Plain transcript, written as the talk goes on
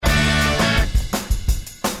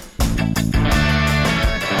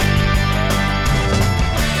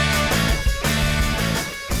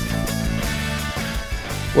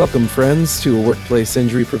Welcome, friends, to a Workplace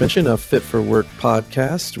Injury Prevention, a Fit for Work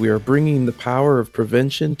podcast. We are bringing the power of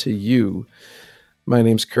prevention to you. My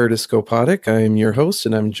name's Curtis Kopotic. I am your host,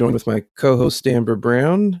 and I'm joined with my co-host, Amber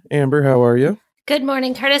Brown. Amber, how are you? Good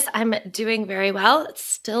morning, Curtis. I'm doing very well. It's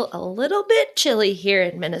still a little bit chilly here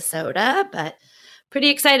in Minnesota, but pretty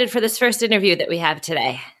excited for this first interview that we have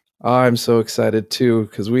today. I'm so excited, too,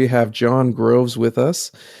 because we have John Groves with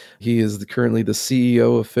us. He is currently the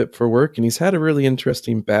CEO of Fit for Work, and he's had a really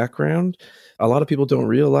interesting background. A lot of people don't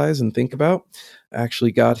realize and think about.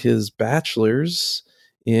 Actually got his bachelor's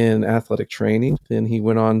in athletic training. Then he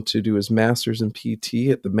went on to do his master's in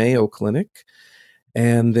PT at the Mayo Clinic,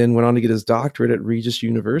 and then went on to get his doctorate at Regis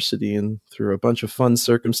University. And through a bunch of fun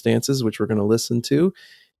circumstances, which we're going to listen to,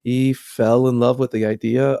 he fell in love with the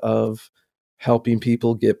idea of helping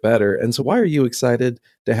people get better. And so why are you excited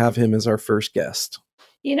to have him as our first guest?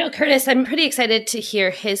 You know, Curtis, I'm pretty excited to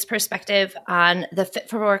hear his perspective on the Fit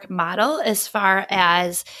for Work model as far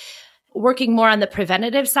as working more on the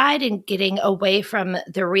preventative side and getting away from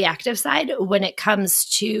the reactive side when it comes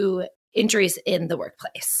to injuries in the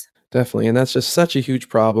workplace. Definitely. And that's just such a huge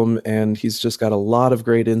problem. And he's just got a lot of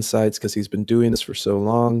great insights because he's been doing this for so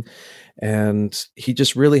long. And he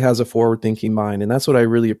just really has a forward-thinking mind. And that's what I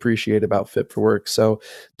really appreciate about Fit for Work. So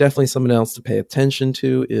definitely something else to pay attention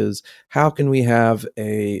to is how can we have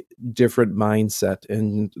a different mindset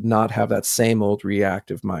and not have that same old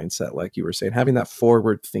reactive mindset, like you were saying, having that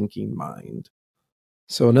forward-thinking mind.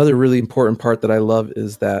 So another really important part that I love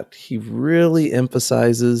is that he really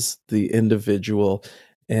emphasizes the individual.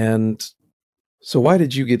 And so why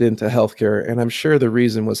did you get into healthcare? And I'm sure the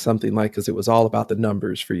reason was something like because it was all about the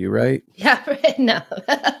numbers for you, right? Yeah, no.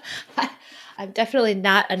 I'm definitely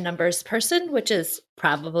not a numbers person, which is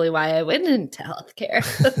probably why I went into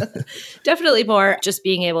healthcare. Definitely more just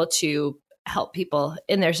being able to help people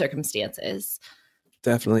in their circumstances.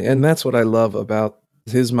 Definitely. And that's what I love about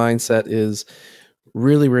his mindset is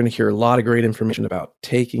really we're going to hear a lot of great information about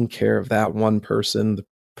taking care of that one person, the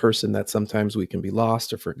person that sometimes we can be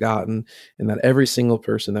lost or forgotten, and that every single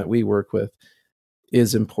person that we work with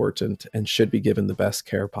is important and should be given the best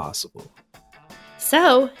care possible.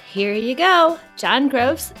 So here you go, John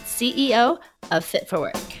Groves, CEO of Fit for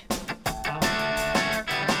Work.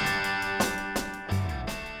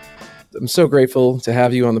 I'm so grateful to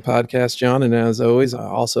have you on the podcast, John. And as always, I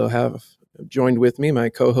also have joined with me my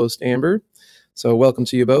co-host, Amber. So welcome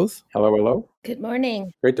to you both. Hello, hello. Good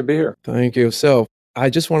morning. Great to be here. Thank you. So I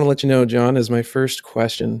just want to let you know, John, as my first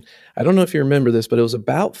question, I don't know if you remember this, but it was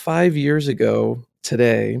about 5 years ago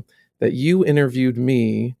today that you interviewed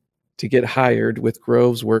me to get hired with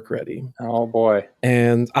Groves Work Ready. Oh, boy.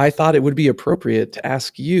 And I thought it would be appropriate to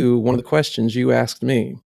ask you one of the questions you asked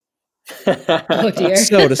me. Oh, dear.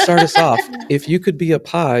 So to start us off, if you could be a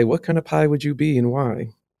pie, what kind of pie would you be and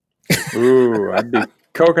why? Ooh, I'd be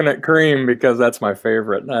coconut cream because that's my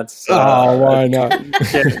favorite. That's why not?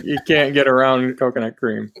 You can't get around coconut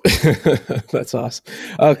cream. That's awesome.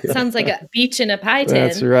 Okay. Sounds like a beach in a pie tin.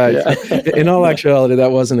 That's right. Yeah. In all actuality,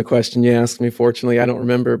 that wasn't a question you asked me. Fortunately, I don't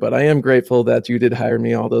remember, but I am grateful that you did hire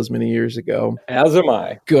me all those many years ago. As am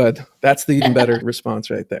I. Good. That's the even better response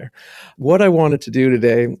right there. What I wanted to do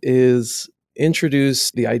today is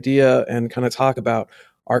introduce the idea and kind of talk about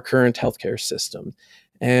our current healthcare system.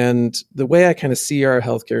 And the way I kind of see our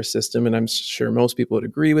healthcare system, and I'm sure most people would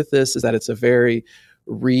agree with this, is that it's a very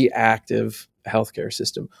reactive healthcare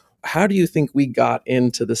system. How do you think we got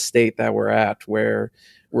into the state that we're at, where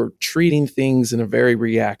we're treating things in a very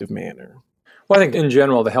reactive manner? Well, I think in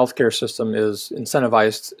general, the healthcare system is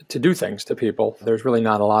incentivized to do things to people. There's really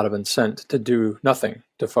not a lot of incent to do nothing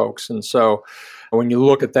to folks. And so when you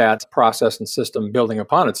look at that process and system building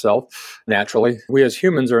upon itself, naturally, we as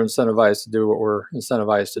humans are incentivized to do what we're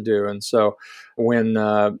incentivized to do. And so when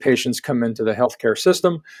patients come into the healthcare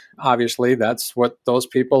system, obviously that's what those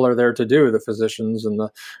people are there to do. The physicians and the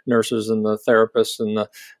nurses and the therapists and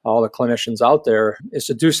all the clinicians out there is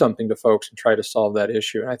to do something to folks and try to solve that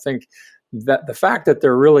issue. And I think that the fact that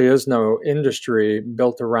there really is no industry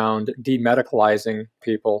built around demedicalizing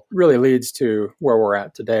people really leads to where we're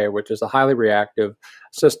at today, which is a highly reactive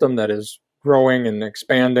system that is growing and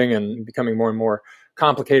expanding and becoming more and more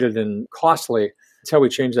complicated and costly. Until we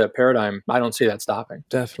change that paradigm, I don't see that stopping.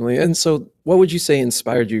 Definitely. And so what would you say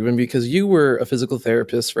inspired you? And because you were a physical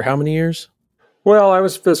therapist for how many years? Well, I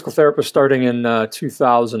was a physical therapist starting in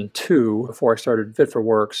 2002 before I started Fit for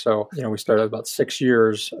Work. So, we started about 6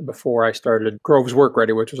 years before I started Groves Work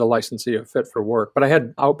Ready, which was a licensee of Fit for Work. But I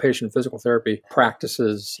had outpatient physical therapy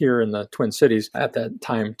practices here in the Twin Cities at that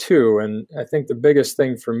time too. And I think the biggest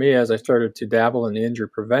thing for me as I started to dabble in the injury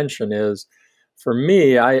prevention is, for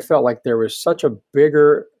me, I felt like there was such a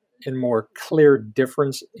bigger and more clear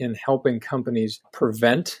difference in helping companies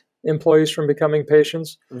prevent employees from becoming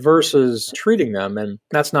patients versus treating them. And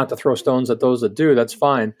that's not to throw stones at those that do, that's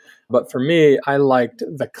fine. But for me, I liked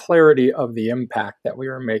the clarity of the impact that we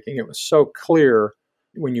were making. It was so clear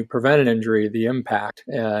when you prevent an injury, the impact.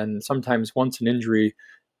 And sometimes once an injury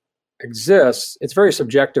exists, it's very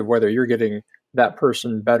subjective whether you're getting that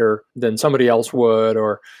person better than somebody else would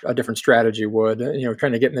or a different strategy would.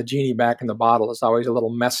 Trying to get the genie back in the bottle is always a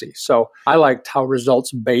little messy. So I liked how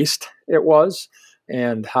results-based it was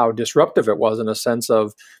and how disruptive it was in a sense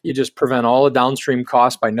of you just prevent all the downstream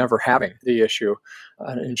costs by never having the issue.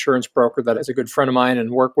 An insurance broker that is a good friend of mine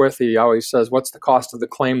and work with, he always says, what's the cost of the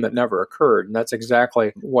claim that never occurred? And that's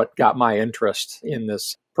exactly what got my interest in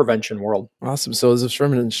this prevention world. Awesome. So is this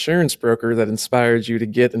from an insurance broker that inspired you to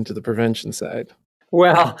get into the prevention side?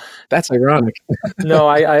 Well, that's ironic. No,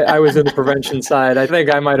 I was in the prevention side. I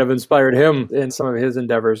think I might have inspired him in some of his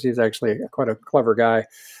endeavors. He's actually quite a clever guy.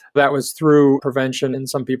 That was through prevention, and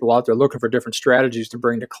some people out there looking for different strategies to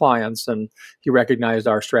bring to clients. And he recognized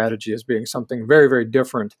our strategy as being something very, very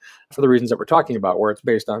different for the reasons that we're talking about, where it's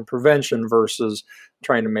based on prevention versus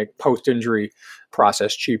trying to make post-injury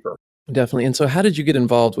process cheaper. Definitely. And so how did you get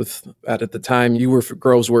involved with that at the time? You were for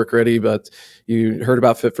Groves Work Ready, but you heard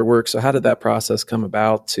about Fit for Work. So how did that process come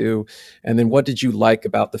about too? And then what did you like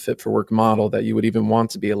about the Fit for Work model that you would even want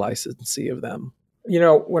to be a licensee of them?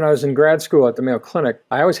 When I was in grad school at the Mayo Clinic,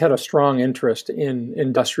 I always had a strong interest in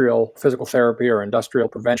industrial physical therapy or industrial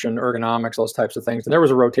prevention, ergonomics, those types of things. And there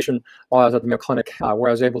was a rotation while I was at the Mayo Clinic where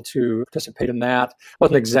I was able to participate in that.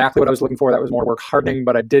 Wasn't exactly what I was looking for. That was more work hardening,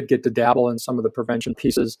 but I did get to dabble in some of the prevention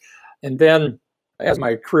pieces. And then as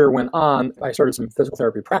my career went on, I started some physical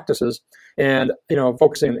therapy practices and,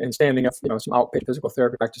 focusing and standing up, some outpatient physical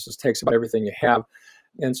therapy practices takes about everything you have.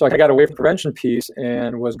 And so I got away from the prevention piece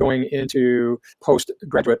and was going into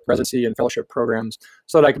postgraduate residency and fellowship programs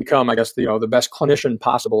so that I could become, the best clinician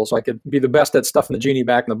possible. So I could be the best at stuffing the genie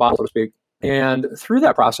back in the bottle, so to speak. And through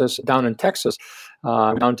that process down in Texas, I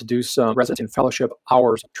went down to do some residency and fellowship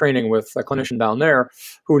hours of training with a clinician down there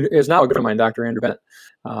who is now a good friend of mine, Dr. Andrew Bennett.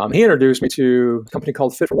 He introduced me to a company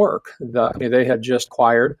called Fit for Work, the company they had just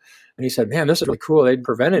acquired. And he said, man, this is really cool. They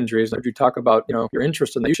prevent injuries. And if you talk about, your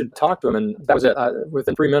interest in that, you should talk to them. And that was it.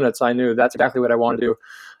 Within 3 minutes, I knew that's exactly what I wanted to do.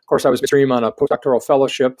 Of course, I was extreme on a postdoctoral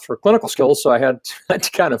fellowship for clinical skills. So I had to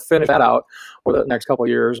kind of finish that out over the next couple of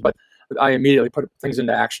years. But I immediately put things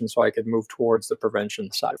into action so I could move towards the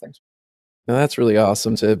prevention side of things. Now, that's really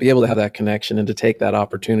awesome to be able to have that connection and to take that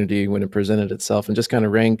opportunity when it presented itself and just kind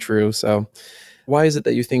of rang true. So why is it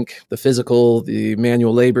that you think the physical, the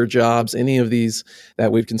manual labor jobs, any of these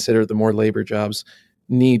that we've considered the more labor jobs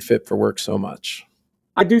need Fit for Work so much?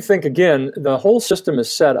 I do think, again, the whole system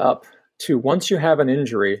is set up to once you have an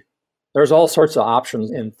injury, there's all sorts of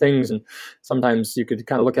options and things. And sometimes you could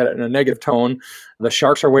kind of look at it in a negative tone. The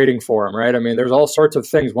sharks are waiting for them, right? I mean, there's all sorts of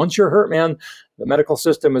things. Once you're hurt, man, the medical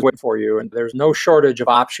system is waiting for you. And there's no shortage of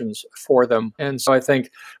options for them. And so I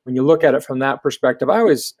think when you look at it from that perspective, I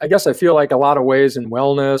feel like a lot of ways in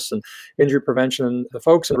wellness and injury prevention, the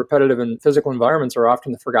folks in repetitive and physical environments are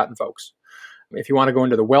often the forgotten folks. If you want to go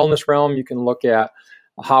into the wellness realm, you can look at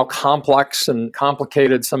how complex and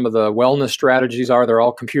complicated some of the wellness strategies are. They're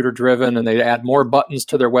all computer driven and they add more buttons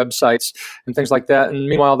to their websites and things like that. And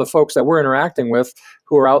meanwhile, the folks that we're interacting with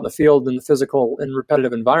who are out in the field in the physical and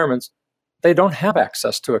repetitive environments, they don't have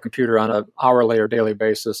access to a computer on an hourly or daily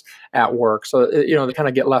basis at work. So, they kind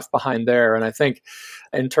of get left behind there. And I think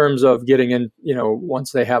in terms of getting in,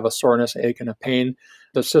 once they have a soreness, ache, and a pain,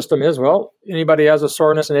 the system is, anybody has a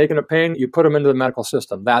soreness, and ache, and a pain, you put them into the medical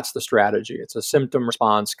system. That's the strategy. It's a symptom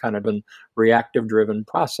response kind of a reactive driven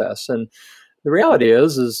process. And the reality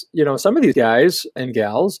is, some of these guys and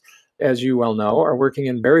gals, as you well know, are working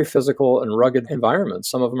in very physical and rugged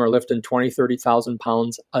environments. Some of them are lifting 20, 30,000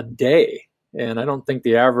 pounds a day. And I don't think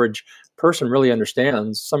the average person really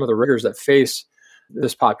understands some of the rigors that face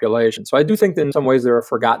this population. So I do think that in some ways they're a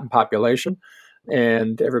forgotten population.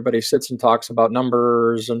 And everybody sits and talks about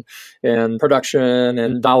numbers and production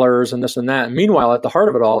and dollars and this and that. And meanwhile, at the heart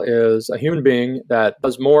of it all is a human being that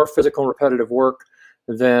does more physical and repetitive work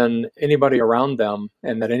than anybody around them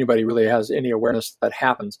and that anybody really has any awareness that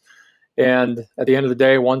happens. And at the end of the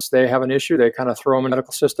day, once they have an issue, they kind of throw them in the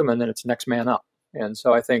medical system and then it's next man up. And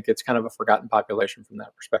so I think it's kind of a forgotten population from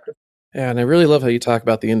that perspective. Yeah, and I really love how you talk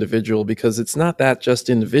about the individual because it's not that just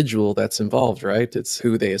individual that's involved, right? It's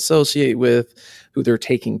who they associate with, who they're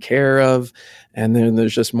taking care of, and then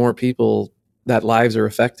there's just more people that lives are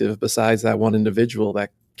effective besides that one individual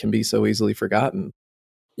that can be so easily forgotten.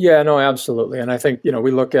 Yeah, no, absolutely. And I think,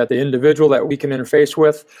 we look at the individual that we can interface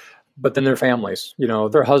with, but then their families,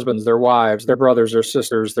 their husbands, their wives, their brothers, their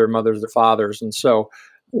sisters, their mothers, their fathers. And so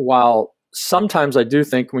while sometimes I do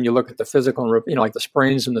think when you look at the physical, and like the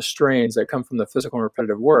sprains and the strains that come from the physical and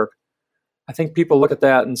repetitive work, I think people look at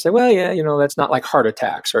that and say, well, yeah, that's not like heart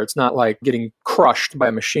attacks, or it's not like getting crushed by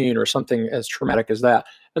a machine or something as traumatic as that.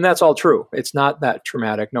 And that's all true. It's not that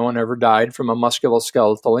traumatic. No one ever died from a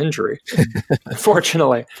musculoskeletal injury,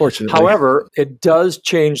 fortunately. However, it does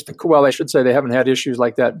change I should say they haven't had issues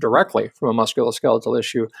like that directly from a musculoskeletal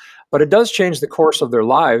issue, but it does change the course of their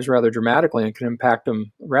lives rather dramatically and can impact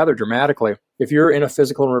them rather dramatically. If you're in a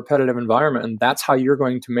physical and repetitive environment and that's how you're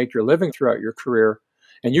going to make your living throughout your career,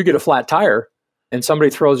 and you get a flat tire and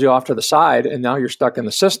somebody throws you off to the side and now you're stuck in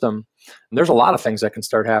the system, and there's a lot of things that can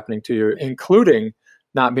start happening to you, including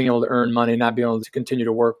not being able to earn money, not being able to continue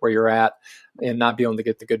to work where you're at, and not being able to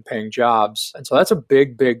get the good paying jobs. And so that's a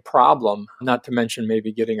big, big problem, not to mention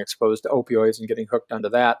maybe getting exposed to opioids and getting hooked onto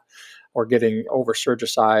that, or getting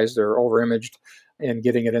over-surgicized or over-imaged and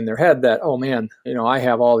getting it in their head that, oh man, I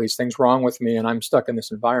have all these things wrong with me and I'm stuck in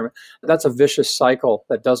this environment. That's a vicious cycle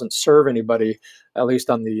that doesn't serve anybody, at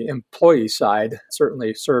least on the employee side. It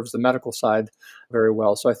certainly serves the medical side very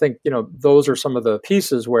well. So I think, those are some of the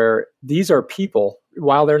pieces where these are people,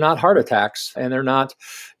 while they're not heart attacks and they're not,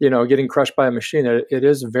 getting crushed by a machine, it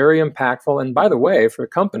is very impactful. And by the way, for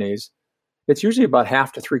companies, it's usually about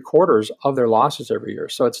half to 3/4 of their losses every year.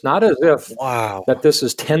 So it's not as if that this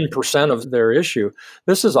is 10% of their issue.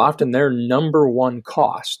 This is often their number one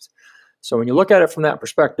cost. So when you look at it from that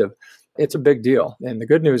perspective, it's a big deal. And the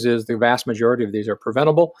good news is the vast majority of these are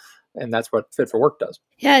preventable. And that's what Fit for Work does.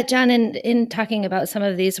 Yeah, John, in talking about some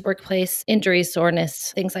of these workplace injuries,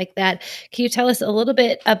 soreness, things like that, can you tell us a little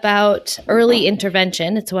bit about early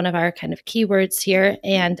intervention? It's one of our kind of keywords here,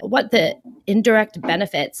 and what the indirect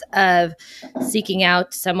benefits of seeking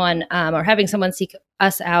out someone or having someone seek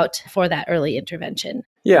us out for that early intervention.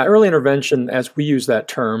 Yeah, early intervention, as we use that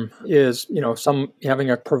term, is, having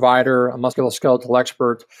a provider, a musculoskeletal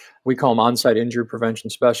expert, we call them on-site injury prevention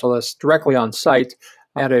specialists, directly on site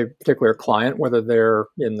at a particular client, whether they're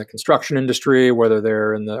in the construction industry, whether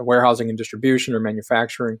they're in the warehousing and distribution or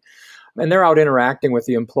manufacturing, and they're out interacting with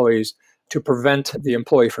the employees to prevent the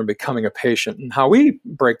employee from becoming a patient. And how we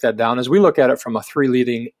break that down is we look at it from a 3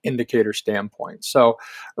 leading indicator standpoint. So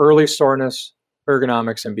early soreness,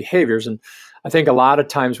 ergonomics, and behaviors. And I think a lot of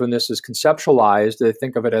times when this is conceptualized, they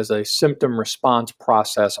think of it as a symptom response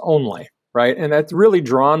process only, right? And that's really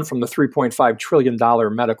drawn from the $3.5 trillion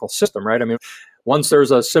medical system, right? I mean, once there's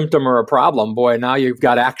a symptom or a problem, boy, now you've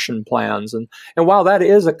got action plans. And while that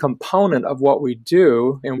is a component of what we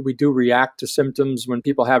do, and we do react to symptoms when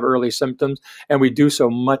people have early symptoms, and we do so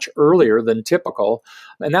much earlier than typical,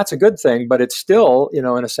 and that's a good thing, but it's still, in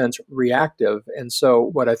a sense, reactive. And so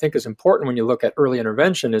what I think is important when you look at early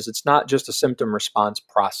intervention is it's not just a symptom response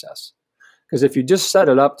process. Because if you just set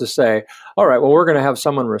it up to say, all right, well, we're going to have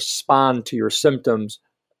someone respond to your symptoms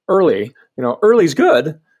early, early's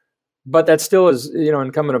good, but that still is,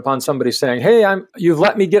 incumbent upon somebody saying, hey, you've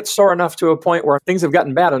let me get sore enough to a point where things have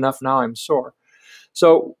gotten bad enough, now I'm sore.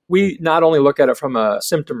 So we not only look at it from a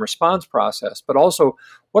symptom response process, but also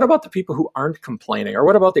what about the people who aren't complaining? Or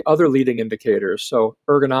what about the other leading indicators? So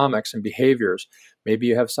ergonomics and behaviors. Maybe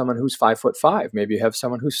you have someone who's 5'5", maybe you have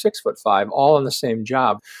someone who's 6'5", all in the same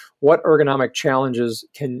job. What ergonomic challenges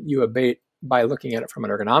can you abate by looking at it from an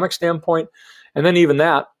ergonomic standpoint? And then even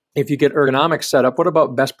that, if you get ergonomics set up, what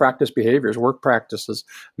about best practice behaviors, work practices,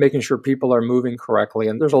 making sure people are moving correctly?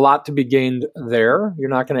 And there's a lot to be gained there. You're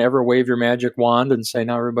not going to ever wave your magic wand and say,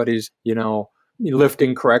 now everybody's,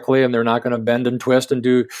 lifting correctly and they're not going to bend and twist and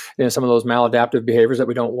do some of those maladaptive behaviors that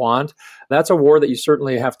we don't want. That's a war that you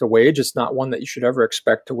certainly have to wage. It's not one that you should ever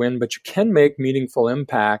expect to win, but you can make meaningful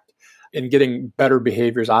impact in getting better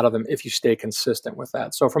behaviors out of them if you stay consistent with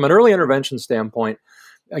that. So from an early intervention standpoint,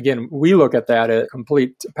 again, we look at that as a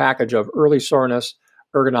complete package of early soreness,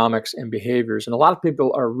 ergonomics, and behaviors. And a lot of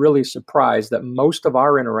people are really surprised that most of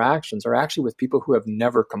our interactions are actually with people who have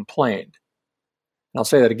never complained. And I'll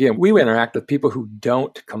say that again, we interact with people who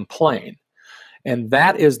don't complain. And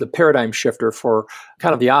that is the paradigm shifter for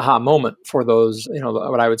kind of the aha moment for those,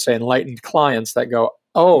 what I would say enlightened clients that go,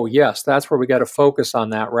 oh, yes, that's where we got to focus on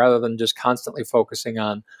that rather than just constantly focusing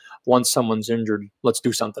on once someone's injured, let's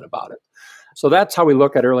do something about it. So that's how we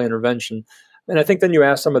look at early intervention. And I think then you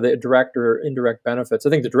ask some of the direct or indirect benefits. I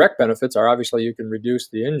think the direct benefits are obviously you can reduce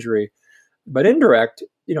the injury. But indirect,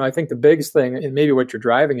 I think the biggest thing, and maybe what you're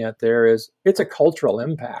driving at there, is it's a cultural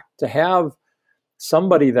impact. To have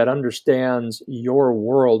somebody that understands your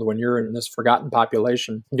world when you're in this forgotten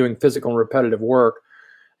population doing physical and repetitive work,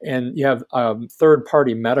 and you have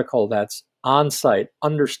third-party medical that's on site,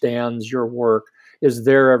 understands your work, is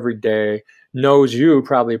there every day, knows you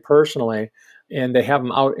probably personally, and they have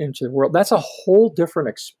them out into the world. That's a whole different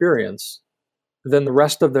experience than the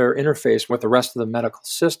rest of their interface with the rest of the medical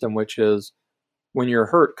system, which is, when you're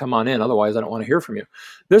hurt, come on in. Otherwise, I don't want to hear from you.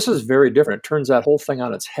 This is very different. It turns that whole thing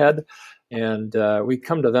on its head, and we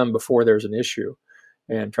come to them before there's an issue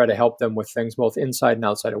and try to help them with things both inside and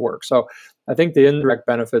outside of work. So I think the indirect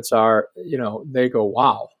benefits are, they go,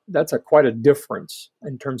 wow, that's quite a difference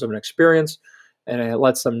in terms of an experience. And it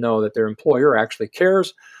lets them know that their employer actually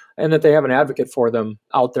cares and that they have an advocate for them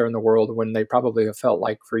out there in the world when they probably have felt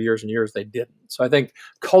like for years and years they didn't. So I think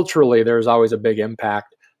culturally, there's always a big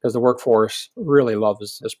impact because the workforce really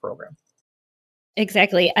loves this program.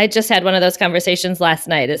 Exactly. I just had one of those conversations last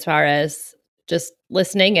night as far as just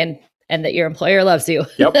listening and that your employer loves you.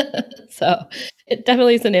 Yep. So it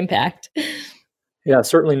definitely is an impact. Yeah,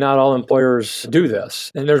 certainly not all employers do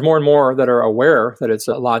this. And there's more and more that are aware that it's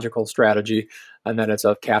a logical strategy and that it's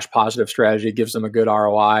a cash positive strategy. It gives them a good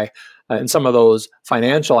ROI and some of those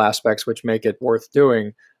financial aspects which make it worth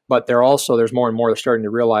doing. But there's more and more that are starting to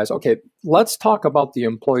realize, okay, let's talk about the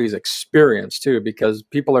employee's experience too, because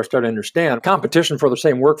people are starting to understand competition for the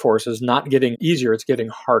same workforce is not getting easier, it's getting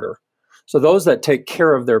harder. So those that take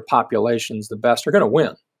care of their populations the best are going to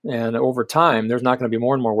win. And over time, there's not going to be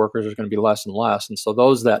more and more workers, there's going to be less and less. And so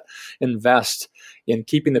those that invest in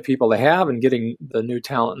keeping the people they have and getting the new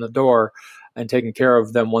talent in the door and taking care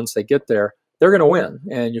of them once they get there, they're going to win.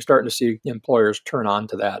 And you're starting to see employers turn on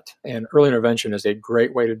to that. And early intervention is a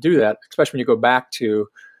great way to do that, especially when you go back to,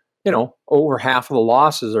 over half of the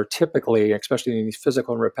losses are typically, especially in these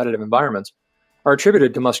physical and repetitive environments, are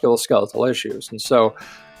attributed to musculoskeletal issues. And so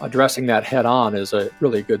addressing that head on is a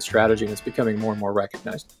really good strategy, and it's becoming more and more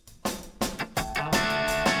recognized.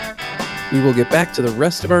 We will get back to the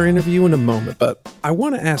rest of our interview in a moment, but I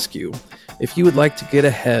want to ask you if you would like to get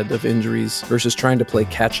ahead of injuries versus trying to play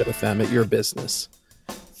catch up with them at your business.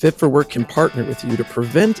 Fit for Work can partner with you to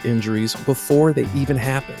prevent injuries before they even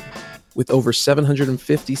happen. With over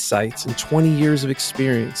 750 sites and 20 years of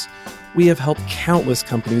experience, we have helped countless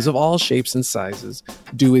companies of all shapes and sizes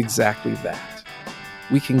do exactly that.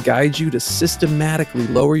 We can guide you to systematically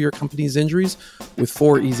lower your company's injuries with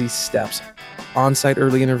 4 easy steps: on-site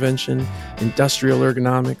early intervention, industrial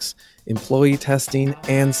ergonomics, employee testing,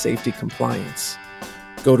 and safety compliance.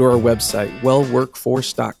 Go to our website,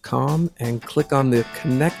 wellworkforce.com, and click on the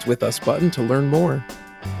Connect with Us button to learn more.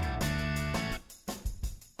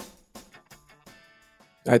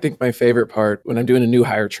 I think my favorite part when I'm doing a new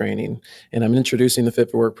hire training and I'm introducing the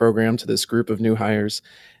Fit for Work program to this group of new hires,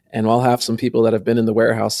 and I'll have some people that have been in the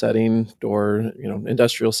warehouse setting or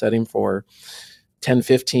industrial setting for 10,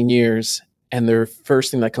 15 years, and their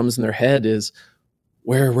first thing that comes in their head is,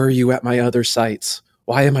 where were you at my other sites?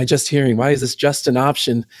 Why am I just hearing? Why is this just an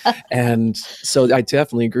option? And so I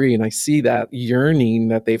definitely agree. And I see that yearning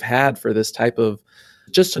that they've had for this type of,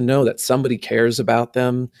 just to know that somebody cares about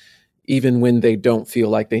them, even when they don't feel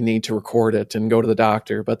like they need to record it and go to the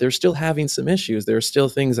doctor, but they're still having some issues. There are still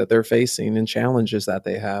things that they're facing and challenges that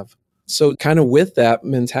they have. So kind of with that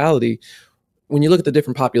mentality, when you look at the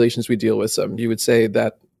different populations we deal with, you would say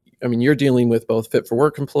that, you're dealing with both Fit for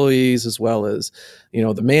Work employees as well as,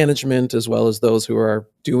 the management, as well as those who are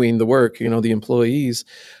doing the work, the employees.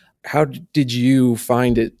 How did you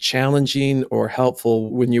find it challenging or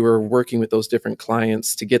helpful when you were working with those different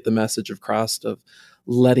clients to get the message across of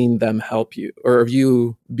letting them help you, or of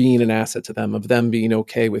you being an asset to them, of them being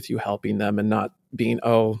okay with you helping them and not being,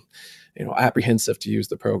 apprehensive to use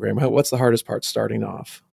the program? What's the hardest part starting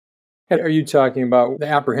off? Are you talking about the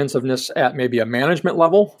apprehensiveness at maybe a management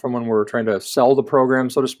level from when we're trying to sell the program,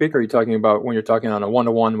 so to speak? Or are you talking about when you're talking on a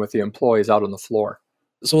one-to-one with the employees out on the floor?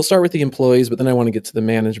 So we'll start with the employees, but then I want to get to the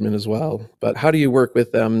management as well. But how do you work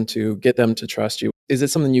with them to get them to trust you? Is it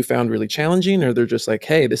something you found really challenging, or they're just like,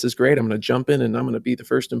 hey, this is great, I'm going to jump in and I'm going to be the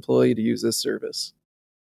first employee to use this service?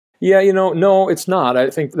 Yeah, no, it's not.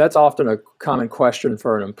 I think that's often a common question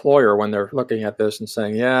for an employer when they're looking at this and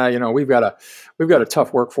saying, yeah, we've got a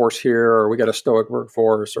tough workforce here, or we got a stoic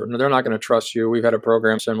workforce, or they're not going to trust you. We've had a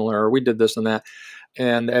program similar, or we did this and that.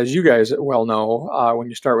 And as you guys well know, when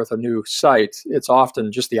you start with a new site, it's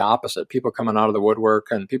often just the opposite. People coming out of the woodwork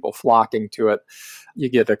and people flocking to it. You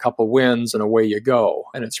get a couple wins and away you go,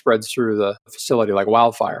 and it spreads through the facility like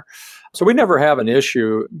wildfire. So we never have an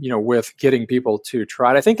issue, with getting people to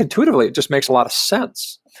try it. I think intuitively it just makes a lot of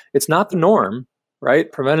sense. It's not the norm,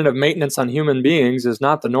 right? Preventative maintenance on human beings is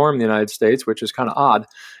not the norm in the United States, which is kind of odd.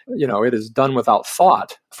 It is done without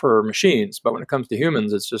thought for machines. But when it comes to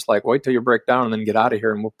humans, it's just like, wait till you break down and then get out of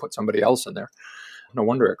here and we'll put somebody else in there. No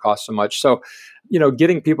wonder it costs so much. So,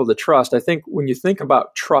 getting people to trust, I think when you think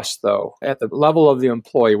about trust, though, at the level of the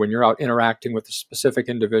employee, when you're out interacting with the specific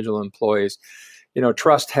individual employees,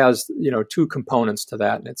 trust has, two components to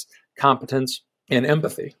that, and it's competence and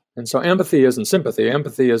empathy. And so empathy isn't sympathy.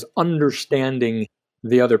 Empathy is understanding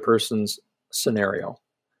the other person's scenario.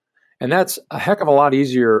 And that's a heck of a lot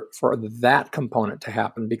easier for that component to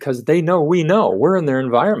happen because they know we know. We're in their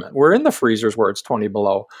environment. We're in the freezers where it's 20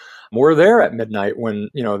 below. We're there at midnight when,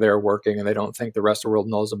 they're working and they don't think the rest of the world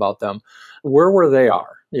knows about them. We're where they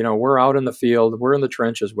are. We're out in the field. We're in the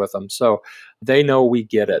trenches with them. So they know we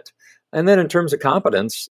get it. And then in terms of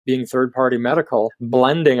competence, being third-party medical,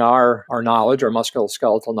 blending our knowledge, our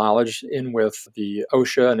musculoskeletal knowledge in with the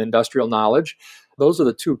OSHA and industrial knowledge, those are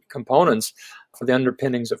the two components for the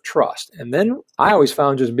underpinnings of trust. And then I always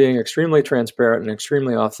found just being extremely transparent and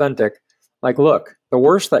extremely authentic, like, look, the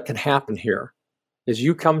worst that can happen here is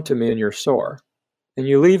you come to me and you're sore, and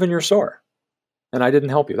you leave and you're sore, and I didn't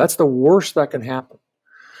help you. That's the worst that can happen.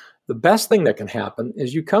 The best thing that can happen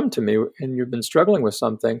is you come to me and you've been struggling with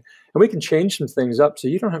something, and we can change some things up so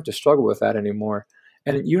you don't have to struggle with that anymore.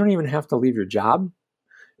 And you don't even have to leave your job.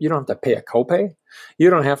 You don't have to pay a copay. You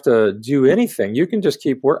don't have to do anything. You can just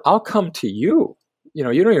keep work. I'll come to you. You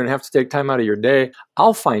don't even have to take time out of your day.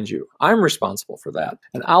 I'll find you. I'm responsible for that,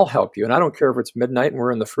 and I'll help you. And I don't care if it's midnight and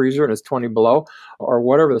we're in the freezer and it's 20 below or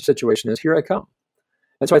whatever the situation is. Here I come.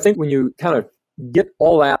 And so I think when you kind of get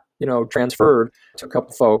all that, transferred to a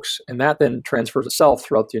couple folks, and that then transfers itself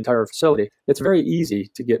throughout the entire facility, it's very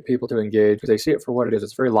easy to get people to engage because they see it for what it is.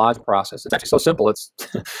 It's a very logical process. It's actually so simple. It's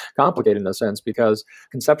complicated in a sense because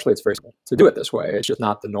conceptually it's very simple to do it this way. It's just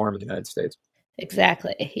not the norm in the United States.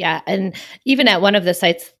 Exactly. Yeah. And even at one of the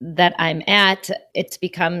sites that I'm at, it's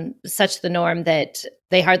become such the norm that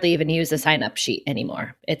they hardly even use a sign-up sheet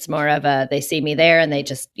anymore. It's more of they see me there and they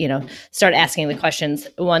just, start asking the questions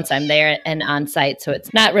once I'm there and on site. So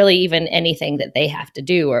it's not really even anything that they have to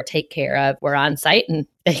do or take care of. We're on site and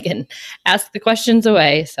they can ask the questions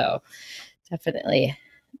away. So definitely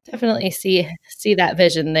see that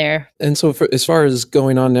vision there. And so as far as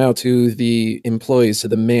going on now to the employees, to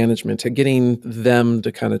the management, to getting them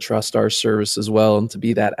to kind of trust our service as well and to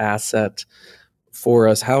be that asset for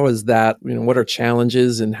us, how is that, what are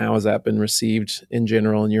challenges and how has that been received in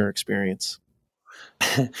general in your experience?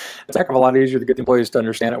 It's a heck of a lot easier to get the employees to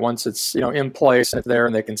understand it once it's, in place, it's there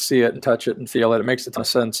and they can see it and touch it and feel it. It makes a ton of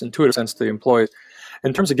sense, intuitive sense to the employees.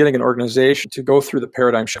 In terms of getting an organization to go through the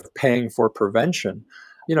paradigm shift of paying for prevention,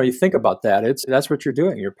 you think about that. That's what you're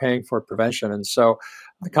doing. You're paying for prevention. And so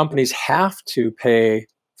the companies have to pay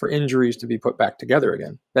for injuries to be put back together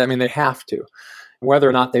again. I mean, they have to. Whether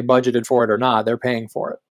or not they budgeted for it or not, they're paying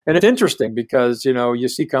for it. And it's interesting because, you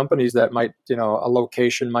see companies that might, a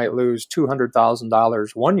location might lose $200,000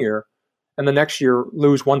 one year and the next year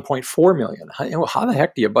lose $1.4 million. How the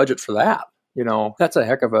heck do you budget for that? That's a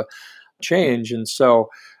heck of a change. And so,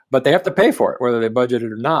 but they have to pay for it, whether they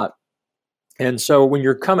budgeted or not. And so when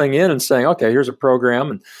you're coming in and saying, okay, here's a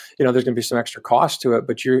program and, there's going to be some extra cost to it,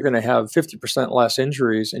 but you're going to have 50% less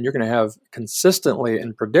injuries and you're going to have consistently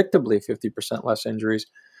and predictably 50% less injuries,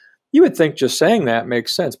 you would think just saying that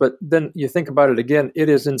makes sense. But then you think about it again, it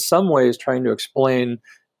is in some ways trying to explain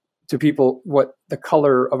to people what the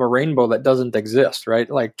color of a rainbow that doesn't exist, right?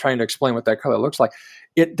 Like trying to explain what that color looks like.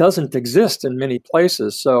 It doesn't exist in many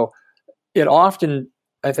places. So it often,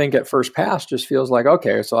 I think at first pass just feels like,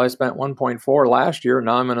 okay, so I spent 1.4 last year.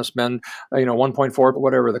 Now I'm going to spend, 1.4,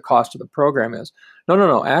 whatever the cost of the program is.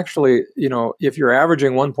 No. Actually, if you're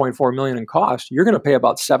averaging 1.4 million in cost, you're going to pay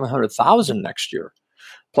about 700,000 next year,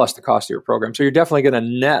 plus the cost of your program. So you're definitely going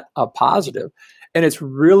to net a positive. And it's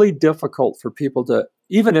really difficult for people to,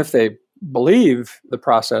 even if they believe the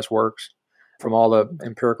process works, from all the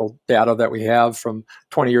empirical data that we have from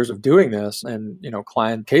 20 years of doing this and,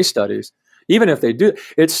 client case studies, even if they do,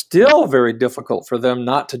 it's still very difficult for them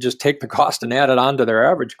not to just take the cost and add it on to their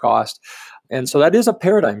average cost. And so that is a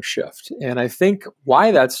paradigm shift. And I think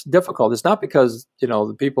why that's difficult is not because,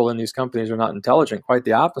 the people in these companies are not intelligent, quite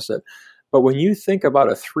the opposite. But when you think about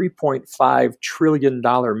a $3.5 trillion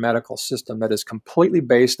medical system that is completely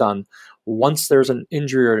based on once there's an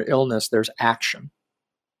injury or illness, there's action.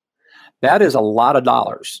 That is a lot of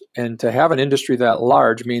dollars. And to have an industry that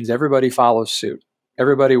large means everybody follows suit.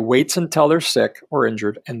 Everybody waits until they're sick or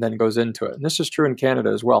injured and then goes into it. And this is true in Canada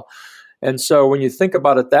as well. And so when you think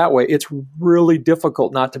about it that way, it's really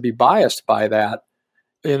difficult not to be biased by that.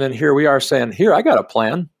 And then here we are saying, here, I got a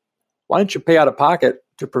plan. Why don't you pay out of pocket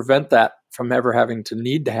to prevent that from ever having to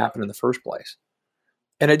need to happen in the first place?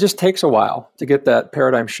 And it just takes a while to get that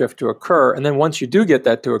paradigm shift to occur. And then once you do get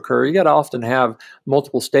that to occur, you got to often have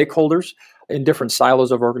multiple stakeholders in different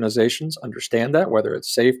silos of organizations understand that, whether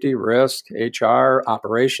it's safety, risk, HR,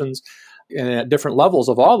 operations, and at different levels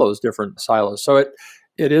of all those different silos. So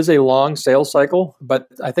it is a long sales cycle, but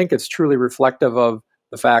I think it's truly reflective of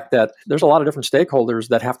the fact that there's a lot of different stakeholders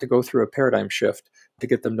that have to go through a paradigm shift to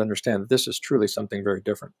get them to understand that this is truly something very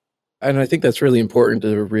different. And I think that's really important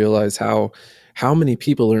to realize how many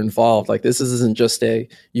people are involved. Like this isn't just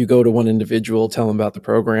you go to one individual, tell them about the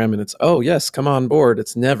program, and it's, oh yes, come on board.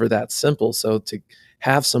 It's never that simple. So to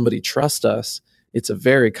have somebody trust us, it's a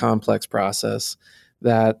very complex process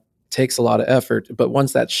that takes a lot of effort. But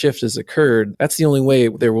once that shift has occurred, that's the only way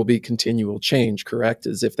there will be continual change, correct?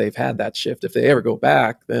 Is if they've had that shift. If they ever go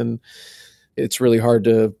back, then it's really hard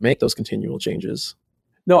to make those continual changes.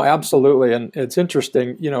 No, absolutely. And it's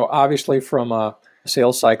interesting, obviously from a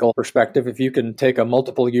sales cycle perspective, if you can take a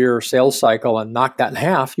multiple year sales cycle and knock that in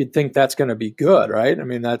half, you'd think that's going to be good, right? I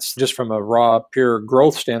mean, that's just from a raw, pure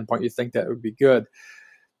growth standpoint, you'd think that would be good.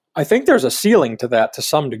 I think there's a ceiling to that to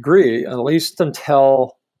some degree, at least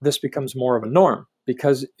until this becomes more of a norm,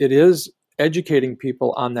 because it is educating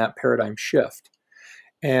people on that paradigm shift.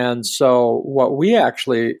 And so what we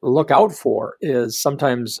actually look out for is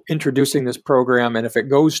sometimes introducing this program, and if it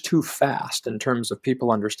goes too fast in terms of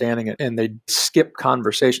people understanding it and they skip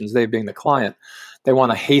conversations, they being the client, they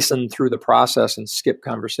want to hasten through the process and skip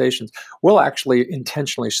conversations, we'll actually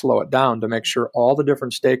intentionally slow it down to make sure all the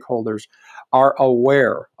different stakeholders are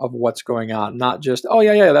aware of what's going on, not just, oh,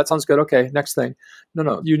 yeah, that sounds good. Okay, next thing.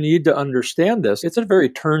 No, you need to understand this. It's a very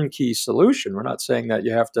turnkey solution. We're not saying that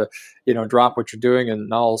you have to, drop what you're doing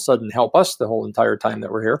and all of a sudden help us the whole entire time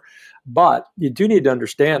that we're here. But you do need to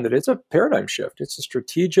understand that it's a paradigm shift. It's a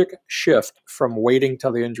strategic shift from waiting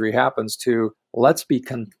till the injury happens to let's be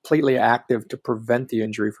completely active to prevent the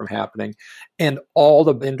injury from happening, and all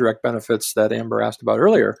the indirect benefits that Amber asked about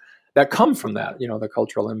earlier that come from that, the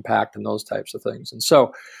cultural impact and those types of things. And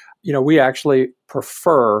so, we actually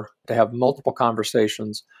prefer to have multiple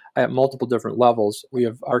conversations at multiple different levels. We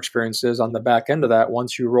have our experiences on the back end of that.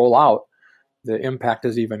 Once you roll out, the impact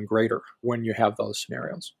is even greater when you have those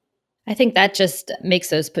scenarios. I think that just makes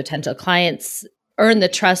those potential clients earn the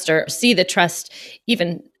trust or see the trust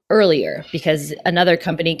even earlier, because another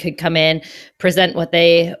company could come in, present what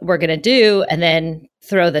they were going to do, and then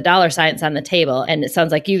throw the dollar signs on the table. And it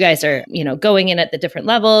sounds like you guys are, going in at the different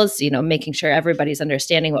levels, making sure everybody's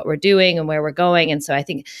understanding what we're doing and where we're going. And so I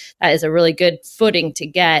think that is a really good footing to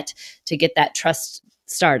get that trust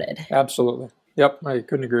started. Absolutely. Yep. I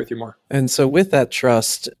couldn't agree with you more. And so with that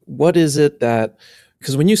trust, what is it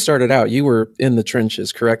because when you started out, you were in the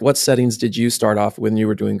trenches, correct? What settings did you start off when you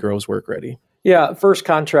were doing Groves Work Ready? Yeah, first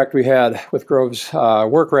contract we had with Groves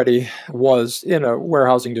Work Ready was in a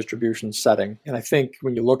warehousing distribution setting. And I think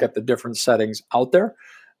when you look at the different settings out there,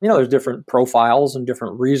 there's different profiles and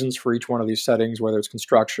different reasons for each one of these settings, whether it's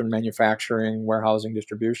construction, manufacturing, warehousing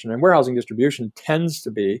distribution. And warehousing distribution tends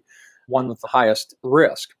to be one with the highest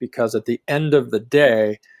risk, because at the end of the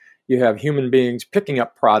day, you have human beings picking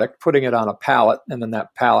up product, putting it on a pallet, and then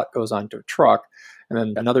that pallet goes onto a truck. And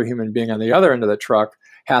then another human being on the other end of the truck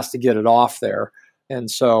has to get it off there. And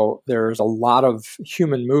so there's a lot of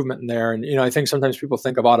human movement in there. And, I think sometimes people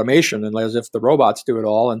think of automation and as if the robots do it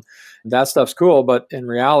all. And that stuff's cool. But in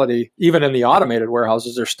reality, even in the automated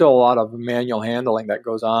warehouses, there's still a lot of manual handling that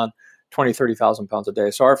goes on, 20, 30,000 pounds a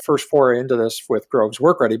day. So our first foray into this with Groves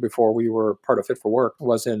Work Ready before we were part of Fit for Work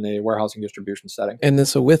was in a warehousing distribution setting. And then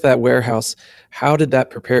so with that warehouse, how did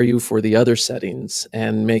that prepare you for the other settings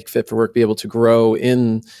and make Fit for Work be able to grow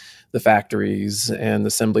in the factories and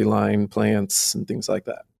assembly line plants and things like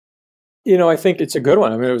that? I think it's a good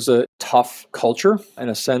one. I mean, it was a tough culture in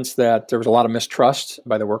a sense that there was a lot of mistrust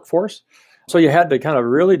by the workforce. So you had to kind of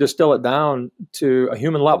really distill it down to a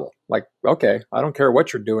human level. Like, okay, I don't care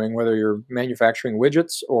what you're doing, whether you're manufacturing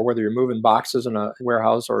widgets or whether you're moving boxes in a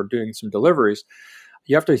warehouse or doing some deliveries,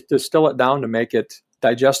 you have to distill it down to make it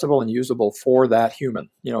digestible and usable for that human,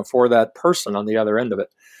 for that person on the other end of it.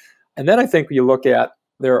 And then I think you look at,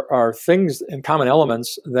 there are things and common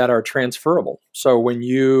elements that are transferable. So when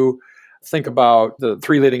you think about the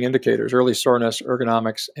three leading indicators, early soreness,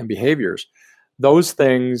 ergonomics, and behaviors, those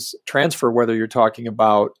things transfer whether you're talking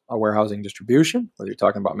about a warehousing distribution, whether you're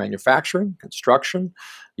talking about manufacturing, construction,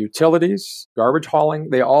 utilities, garbage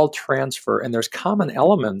hauling, they all transfer. And there's common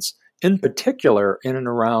elements in particular in and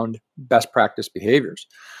around best practice behaviors.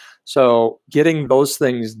 So getting those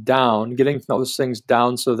things down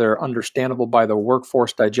so they're understandable by the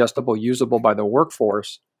workforce, digestible, usable by the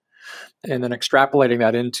workforce, and then extrapolating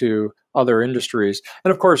that into other industries.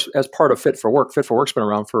 And of course, as part of Fit for Work's been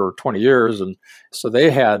around for 20 years. And so they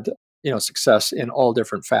had, success in all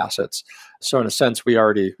different facets. So in a sense, we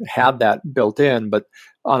already had that built in, but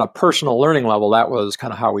on a personal learning level, that was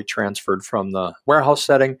kind of how we transferred from the warehouse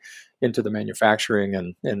setting into the manufacturing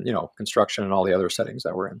and construction and all the other settings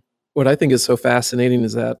that we're in. What I think is so fascinating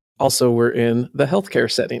is that also we're in the healthcare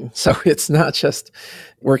setting. So it's not just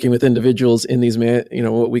working with individuals in these,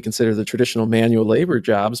 what we consider the traditional manual labor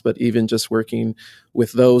jobs, but even just working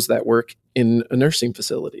with those that work in a nursing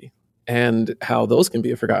facility and how those can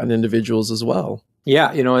be forgotten individuals as well.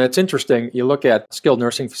 Yeah, it's interesting. You look at skilled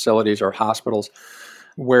nursing facilities or hospitals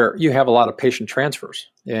where you have a lot of patient transfers.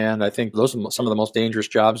 And I think those are some of the most dangerous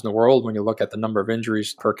jobs in the world when you look at the number of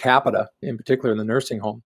injuries per capita, in particular in the nursing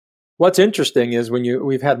home. What's interesting is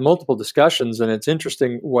we've had multiple discussions, and it's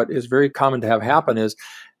interesting what is very common to have happen is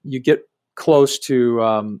you get close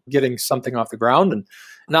to getting something off the ground, and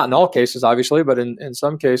not in all cases, obviously, but in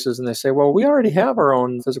some cases, and they say, well, we already have our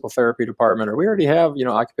own physical therapy department, or we already have,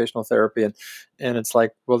 occupational therapy. And it's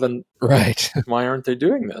like, well, then right. Why aren't they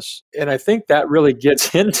doing this? And I think that really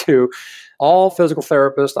gets into all physical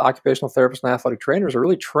therapists, occupational therapists, and athletic trainers are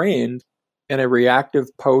really trained in a reactive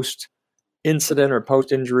post-incident or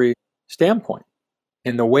post-injury standpoint.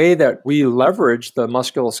 And the way that we leverage the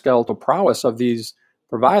musculoskeletal prowess of these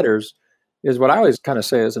providers is what I always kind of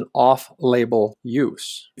say is an off-label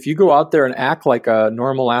use. If you go out there and act like a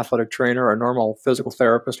normal athletic trainer or a normal physical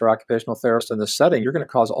therapist or occupational therapist in this setting, you're going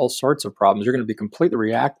to cause all sorts of problems. You're going to be completely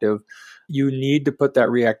reactive. You need to put that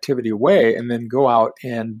reactivity away and then go out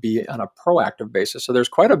and be on a proactive basis. So there's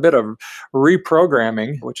quite a bit of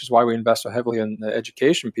reprogramming, which is why we invest so heavily in the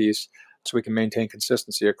education piece, so we can maintain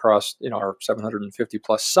consistency across our 750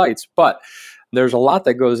 plus sites. But there's a lot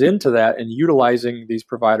that goes into that and utilizing these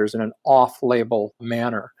providers in an off-label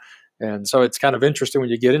manner. And so it's kind of interesting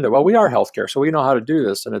when you get into, well, we are healthcare, so we know how to do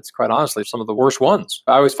this. And it's quite honestly some of the worst ones.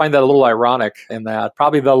 I always find that a little ironic in that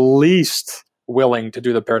probably the least willing to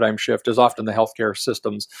do the paradigm shift is often the healthcare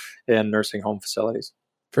systems and nursing home facilities.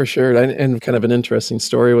 For sure. And kind of an interesting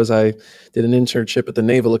story was I did an internship at the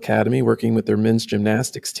Naval Academy working with their men's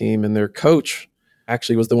gymnastics team, and their coach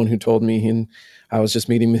actually was the one who told me, and I was just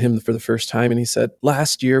meeting with him for the first time, and he said,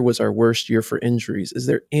 last year was our worst year for injuries. Is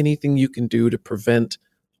there anything you can do to prevent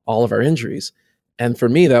all of our injuries? And for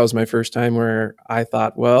me, that was my first time where I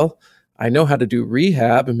thought, well, I know how to do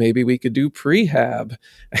rehab, and maybe we could do prehab.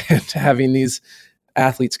 And having these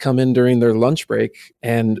athletes come in during their lunch break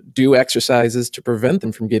and do exercises to prevent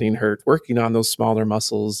them from getting hurt, working on those smaller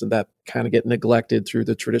muscles and that kind of get neglected through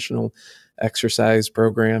the traditional exercise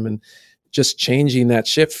program. And just changing that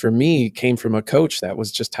shift for me came from a coach that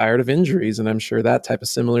was just tired of injuries. And I'm sure that type of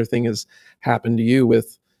similar thing has happened to you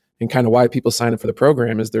with, and kind of why people sign up for the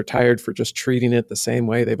program is they're tired for just treating it the same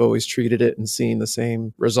way they've always treated it and seeing the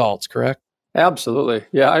same results, correct? Absolutely.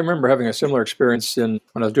 Yeah, I remember having a similar experience when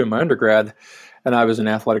I was doing my undergrad. And I was in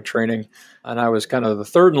athletic training, and I was kind of the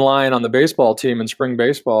third in line on the baseball team in spring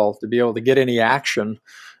baseball to be able to get any action.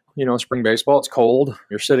 Spring baseball, it's cold.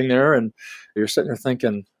 You're sitting there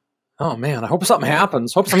thinking, oh man, I hope something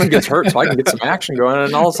happens. Hope someone gets hurt so I can get some action going.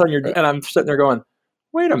 And all of a sudden and I'm sitting there going,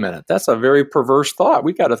 wait a minute, that's a very perverse thought.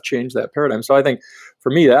 We got to change that paradigm. So I think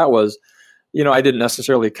for me, that was, I didn't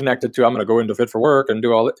necessarily connect it to, I'm going to go into Fit for Work and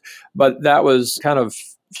do all that, but that was kind of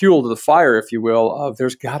fuel to the fire, if you will, of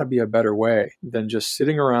there's got to be a better way than just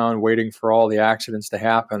sitting around waiting for all the accidents to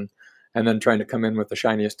happen and then trying to come in with the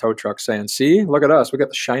shiniest tow truck saying, see, look at us, we got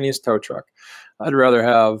the shiniest tow truck. I'd rather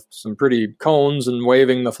have some pretty cones and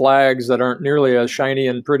waving the flags that aren't nearly as shiny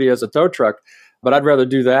and pretty as a tow truck. But I'd rather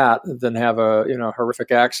do that than have a horrific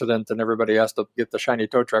accident and everybody has to get the shiny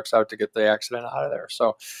tow trucks out to get the accident out of there.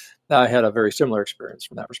 So I had a very similar experience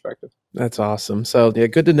from that perspective. That's awesome. So yeah,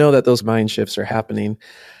 good to know that those mind shifts are happening.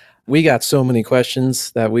 We got so many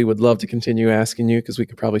questions that we would love to continue asking you because we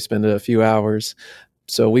could probably spend a few hours.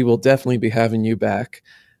 So we will definitely be having you back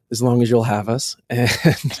as long as you'll have us. And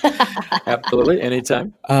absolutely,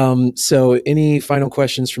 anytime. So any final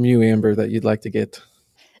questions from you, Amber, that you'd like to get?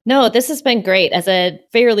 No, this has been great. As a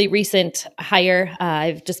fairly recent hire,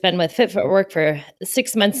 I've just been with Fit for Work for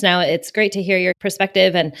 6 months now. It's great to hear your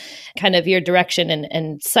perspective and kind of your direction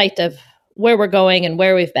and sight of where we're going and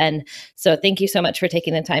where we've been. So thank you so much for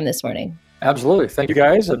taking the time this morning. Absolutely. Thank you,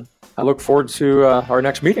 guys. And I look forward to our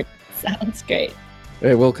next meeting. Sounds great.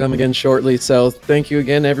 Hey, we'll come again shortly. So thank you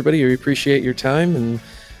again, everybody. We appreciate your time and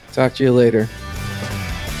talk to you later.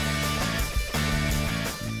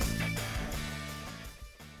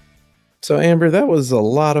 So, Amber, that was a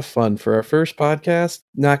lot of fun for our first podcast.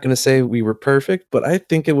 Not going to say we were perfect, but I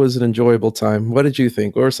think it was an enjoyable time. What did you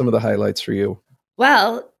think? What were some of the highlights for you?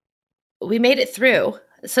 Well, we made it through.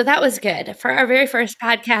 So that was good for our very first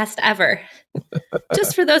podcast ever.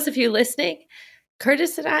 Just for those of you listening,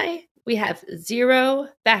 Curtis and I, we have zero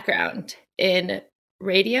background in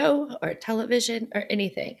radio or television or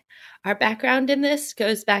anything. Our background in this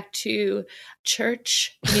goes back to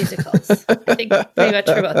church musicals. I think pretty much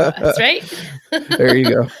for both of us, right? There you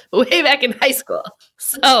go. Way back in high school.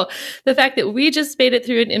 So the fact that we just made it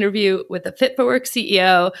through an interview with the Fit for Work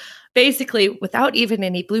CEO, basically without even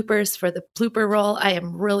any bloopers for the blooper roll, I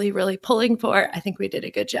am really, really pulling for. I think we did a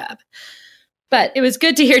good job. But it was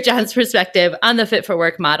good to hear John's perspective on the Fit for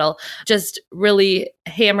Work model, just really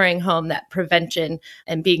hammering home that prevention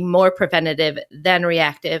and being more preventative than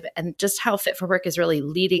reactive, and just how Fit for Work is really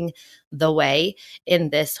leading the way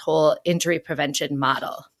in this whole injury prevention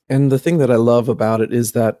model. And the thing that I love about it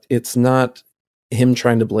is that it's not him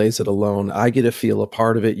trying to blaze it alone. I get to feel a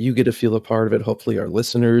part of it. You get to feel a part of it. Hopefully our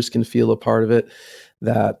listeners can feel a part of it,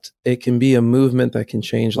 that it can be a movement that can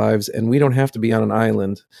change lives, and we don't have to be on an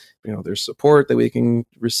island. There's support that we can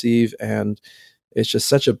receive, and it's just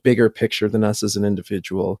such a bigger picture than us as an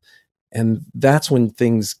individual. And that's when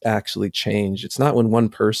things actually change. It's not when one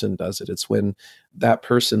person does it. It's when that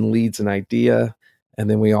person leads an idea, and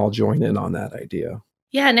then we all join in on that idea.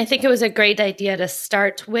 Yeah, and I think it was a great idea to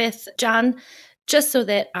start with, John, just so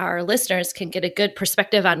that our listeners can get a good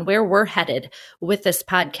perspective on where we're headed with this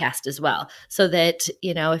podcast as well. So that,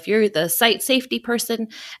 if you're the site safety person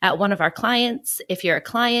at one of our clients, if you're a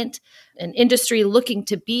client, an industry looking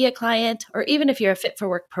to be a client, or even if you're a Fit for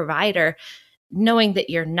Work provider, knowing that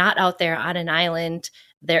you're not out there on an island,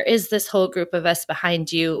 there is this whole group of us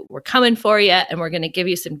behind you. We're coming for you, and we're going to give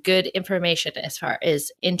you some good information as far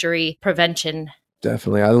as injury prevention.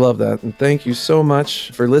 Definitely. I love that. And thank you so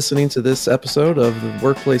much for listening to this episode of the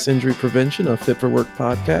Workplace Injury Prevention of Fit for Work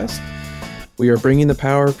podcast. We are bringing the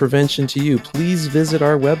power of prevention to you. Please visit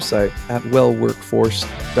our website at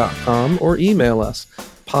wellworkforce.com or email us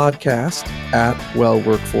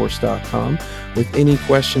podcast@wellworkforce.com with any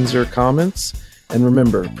questions or comments. And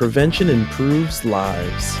remember, prevention improves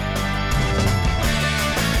lives.